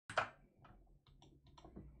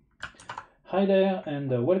Hi there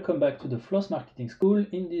and welcome back to the Floss Marketing School.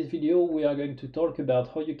 In this video we are going to talk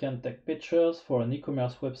about how you can take pictures for an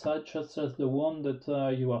e-commerce website just as the one that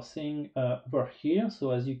you are seeing over here.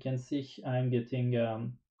 So as you can see, I'm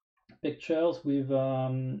getting pictures with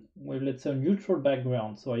let's say a neutral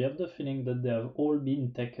background. So I have the feeling that they have all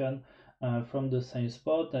been taken from the same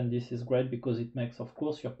spot, and this is great because it makes of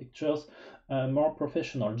course your pictures more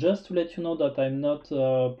professional. Just to let you know that I'm not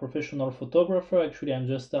a professional photographer. Actually, I'm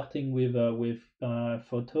just starting with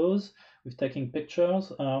photos, with taking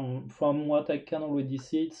pictures. From what I can already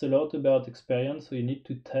see, it's a lot about experience, so you need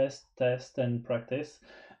to test and practice,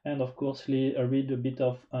 and of course read a bit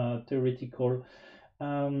of theoretical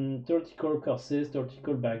courses,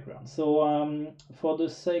 theoretical background. So for the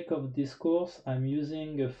sake of this course, I'm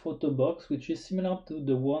using a photo box, which is similar to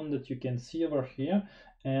the one that you can see over here.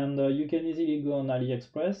 And you can easily go on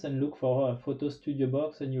AliExpress and look for a photo studio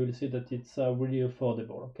box, and you will see that it's really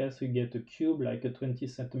affordable. Okay, so you get a cube like a 20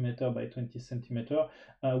 centimeter by 20 centimeter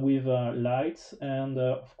with lights, and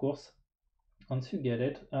of course, once you get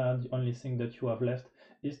it, the only thing that you have left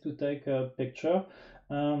is to take a picture.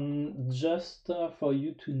 Just for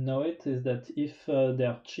you to know it is that if they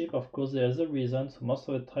are cheap, of course there's a reason. So most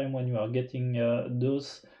of the time when you are getting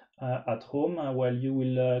those at home, well, you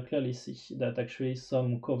will clearly see that actually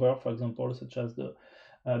some cover, for example, such as the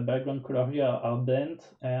background color here are bent,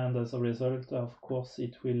 and as a result, of course,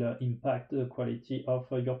 it will impact the quality of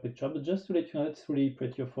your picture. But just to let you know, it's really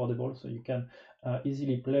pretty affordable, so you can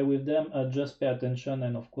easily play with them. Just pay attention,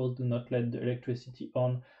 and of course do not let the electricity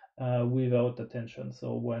on without attention.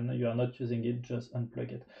 So when you are not using it, just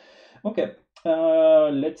unplug it. Okay,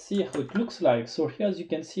 let's see how it looks like. So here, as you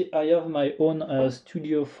can see, I have my own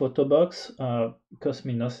studio photo box. Cost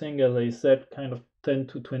me nothing, as I said, kind of 10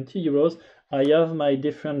 to 20 euros. I have my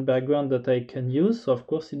different background that I can use. So of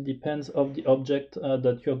course it depends of the object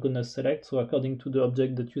that you're gonna select. So according to the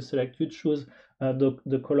object that you select, you choose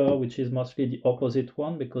the color which is mostly the opposite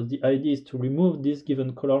one, because the idea is to remove this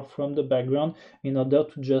given color from the background in order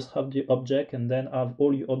to just have the object and then have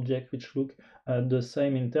all your objects which look the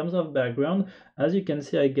same in terms of background. As you can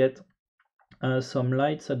see, I get some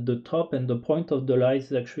lights at the top, and the point of the lights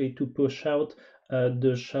is actually to push out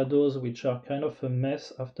the shadows, which are kind of a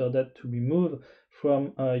mess after that to remove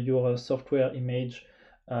from your software image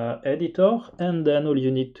editor. And then all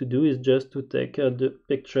you need to do is just to take the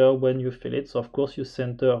picture when you fill it. So of course you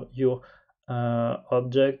center your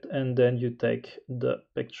object and then you take the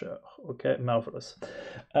picture. Okay, marvelous.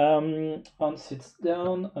 Once it's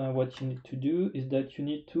down, what you need to do is that you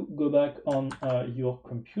need to go back on your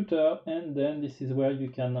computer, and then this is where you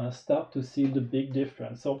can start to see the big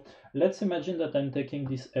difference. So let's imagine that I'm taking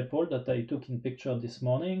this apple that I took in picture this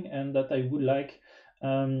morning, and that I would like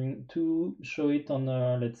to show it on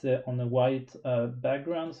a, let's say, on a white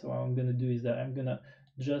background. So what I'm going to do is that I'm going to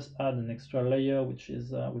just add an extra layer, which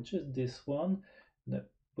is this one. I'm going to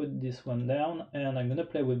put this one down, and I'm going to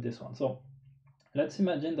play with this one. So let's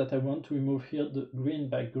imagine that I want to remove here the green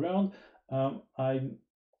background. I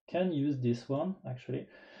can use this one actually,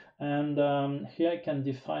 and here I can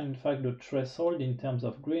define in fact the threshold in terms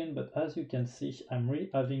of green, but as you can see, I'm really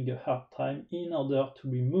having a hard time in order to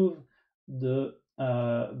remove the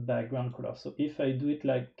background color. So if I do it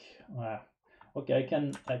like okay,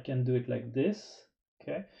 I can do it like this.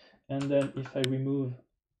 Okay, and then if I remove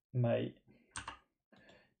my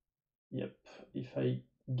if I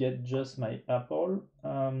get just my apple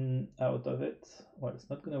out of it, well, it's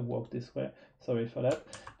not gonna work this way, sorry for that.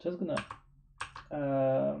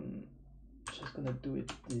 Um, just gonna do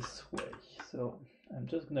it this way. So I'm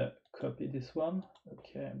just gonna copy this one.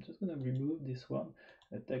 Okay, I'm just gonna remove this one.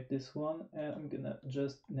 I take this one, and I'm gonna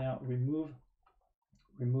just now remove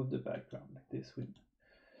the background like this.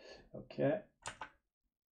 Okay,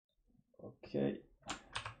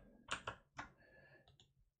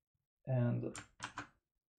 and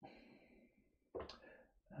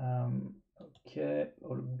okay,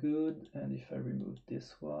 all good. And if I remove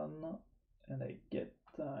this one, and I get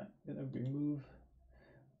I'm gonna remove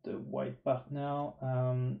the white part now.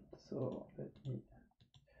 So let me,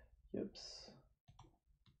 yips.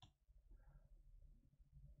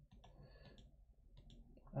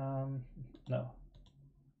 No.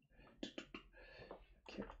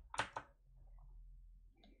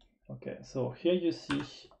 Okay, so here you see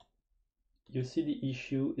the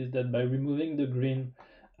issue is that by removing the green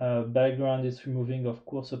background, it's removing of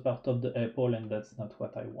course a part of the apple, and that's not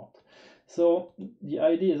what I want. So the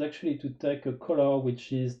idea is actually to take a color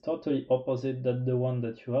which is totally opposite than the one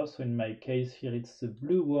that you have. So in my case here it's the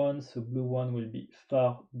blue one, so blue one will be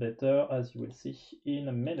far better, as you will see in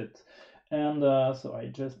a minute. And so I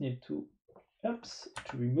just need to Oops,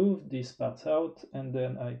 to remove these parts out, and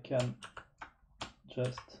then I can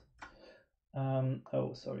just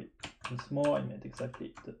oh sorry, once more I made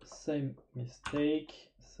exactly the same mistake,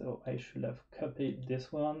 so I should have copied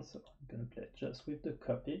this one, so I'm gonna play just with the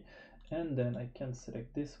copy, and then I can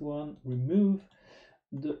select this one, remove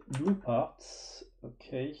the blue parts.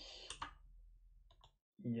 Okay,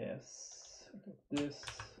 yes, like this,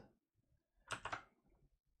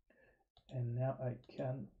 and now I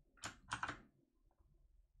can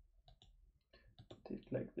put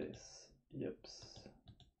it like this. Yep.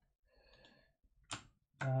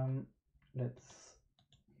 Let's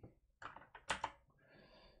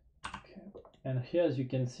okay. And here, as you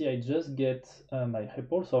can see, I just get my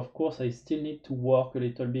report. So of course I still need to work a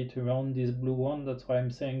little bit around this blue one. That's why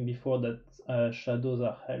I'm saying before that shadows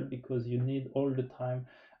are hell, because you need all the time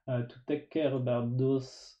to take care about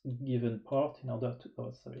those given part in order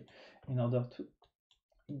to in order to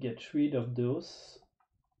get rid of those.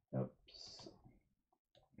 Oops.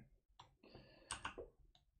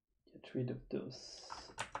 Get rid of those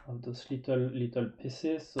little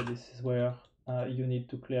pieces. So this is where you need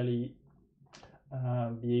to clearly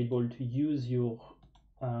be able to use your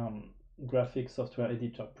graphic software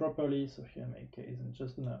editor properly. So here in my case, I'm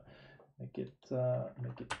just gonna make it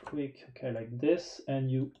quick, okay, like this,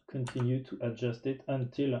 and you continue to adjust it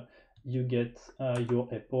until you get your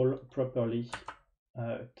apple properly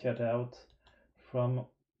cut out from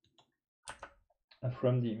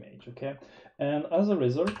the image, okay? And as a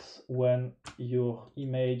result, when your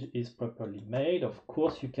image is properly made, of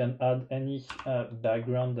course you can add any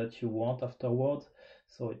background that you want afterwards.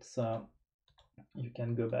 So it's you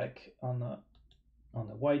can go back on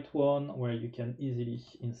a white one where you can easily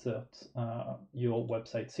insert your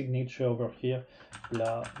website signature over here,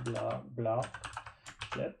 blah blah blah,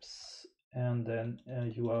 steps, and then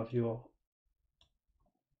you have your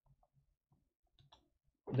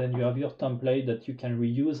template that you can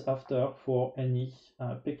reuse after for any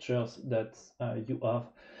pictures that you have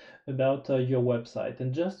about your website.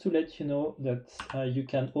 And just to let you know that you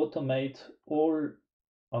can automate all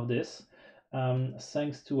of this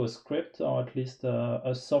thanks to a script, or at least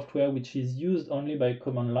a software which is used only by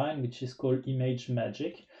command line, which is called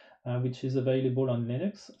ImageMagick, which is available on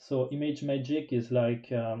Linux. So ImageMagick is like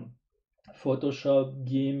Photoshop,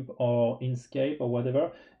 GIMP, or Inkscape, or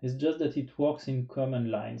whatever. It's just that it works in command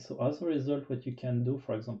line. So as a result, what you can do,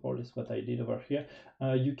 for example, is what I did over here.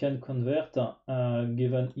 You can convert a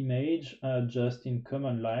given image just in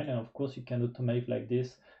command line, and of course you can automate like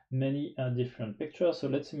this many different pictures. So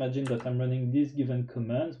let's imagine that I'm running this given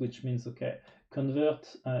command, which means, okay,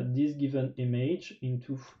 convert this given image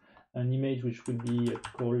into an image which will be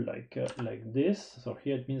called like this. So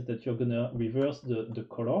here it means that you're gonna reverse the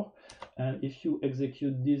color, and if you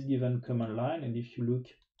execute this given command line, and if you look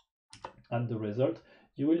at the result,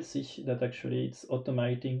 you will see that actually it's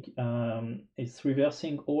automating, it's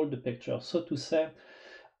reversing all the pictures. So to say,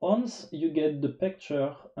 once you get the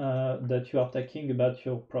picture that you are taking about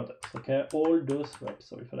your product, okay, all those,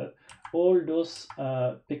 sorry for that, all those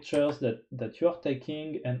pictures that you are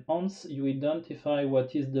taking, and once you identify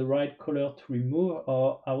what is the right color to remove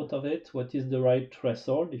or out of it, what is the right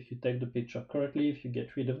threshold, if you take the picture correctly, if you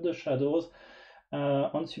get rid of the shadows,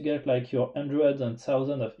 once you get like your hundreds and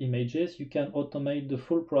thousands of images, you can automate the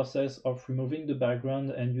full process of removing the background,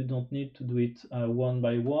 and you don't need to do it one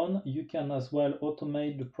by one. You can as well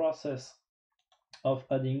automate the process of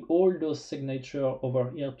adding all those signatures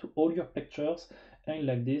over here to all your pictures, and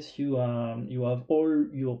like this you have all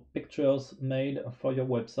your pictures made for your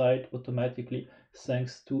website automatically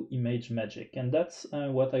thanks to ImageMagick. And that's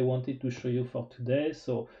what I wanted to show you for today.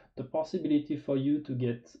 So the possibility for you to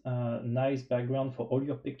get nice background for all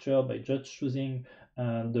your picture by just choosing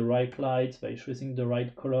the right lights, by choosing the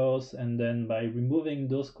right colors, and then by removing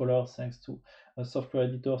those colors thanks to a software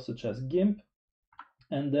editor such as GIMP.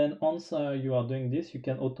 And then once you are doing this, you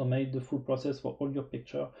can automate the full process for all your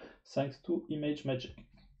picture thanks to ImageMagick.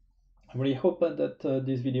 I really hope that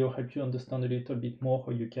this video helped you understand a little bit more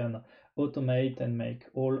how you can automate and make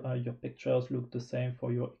all your pictures look the same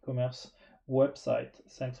for your e-commerce website.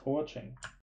 Thanks for watching.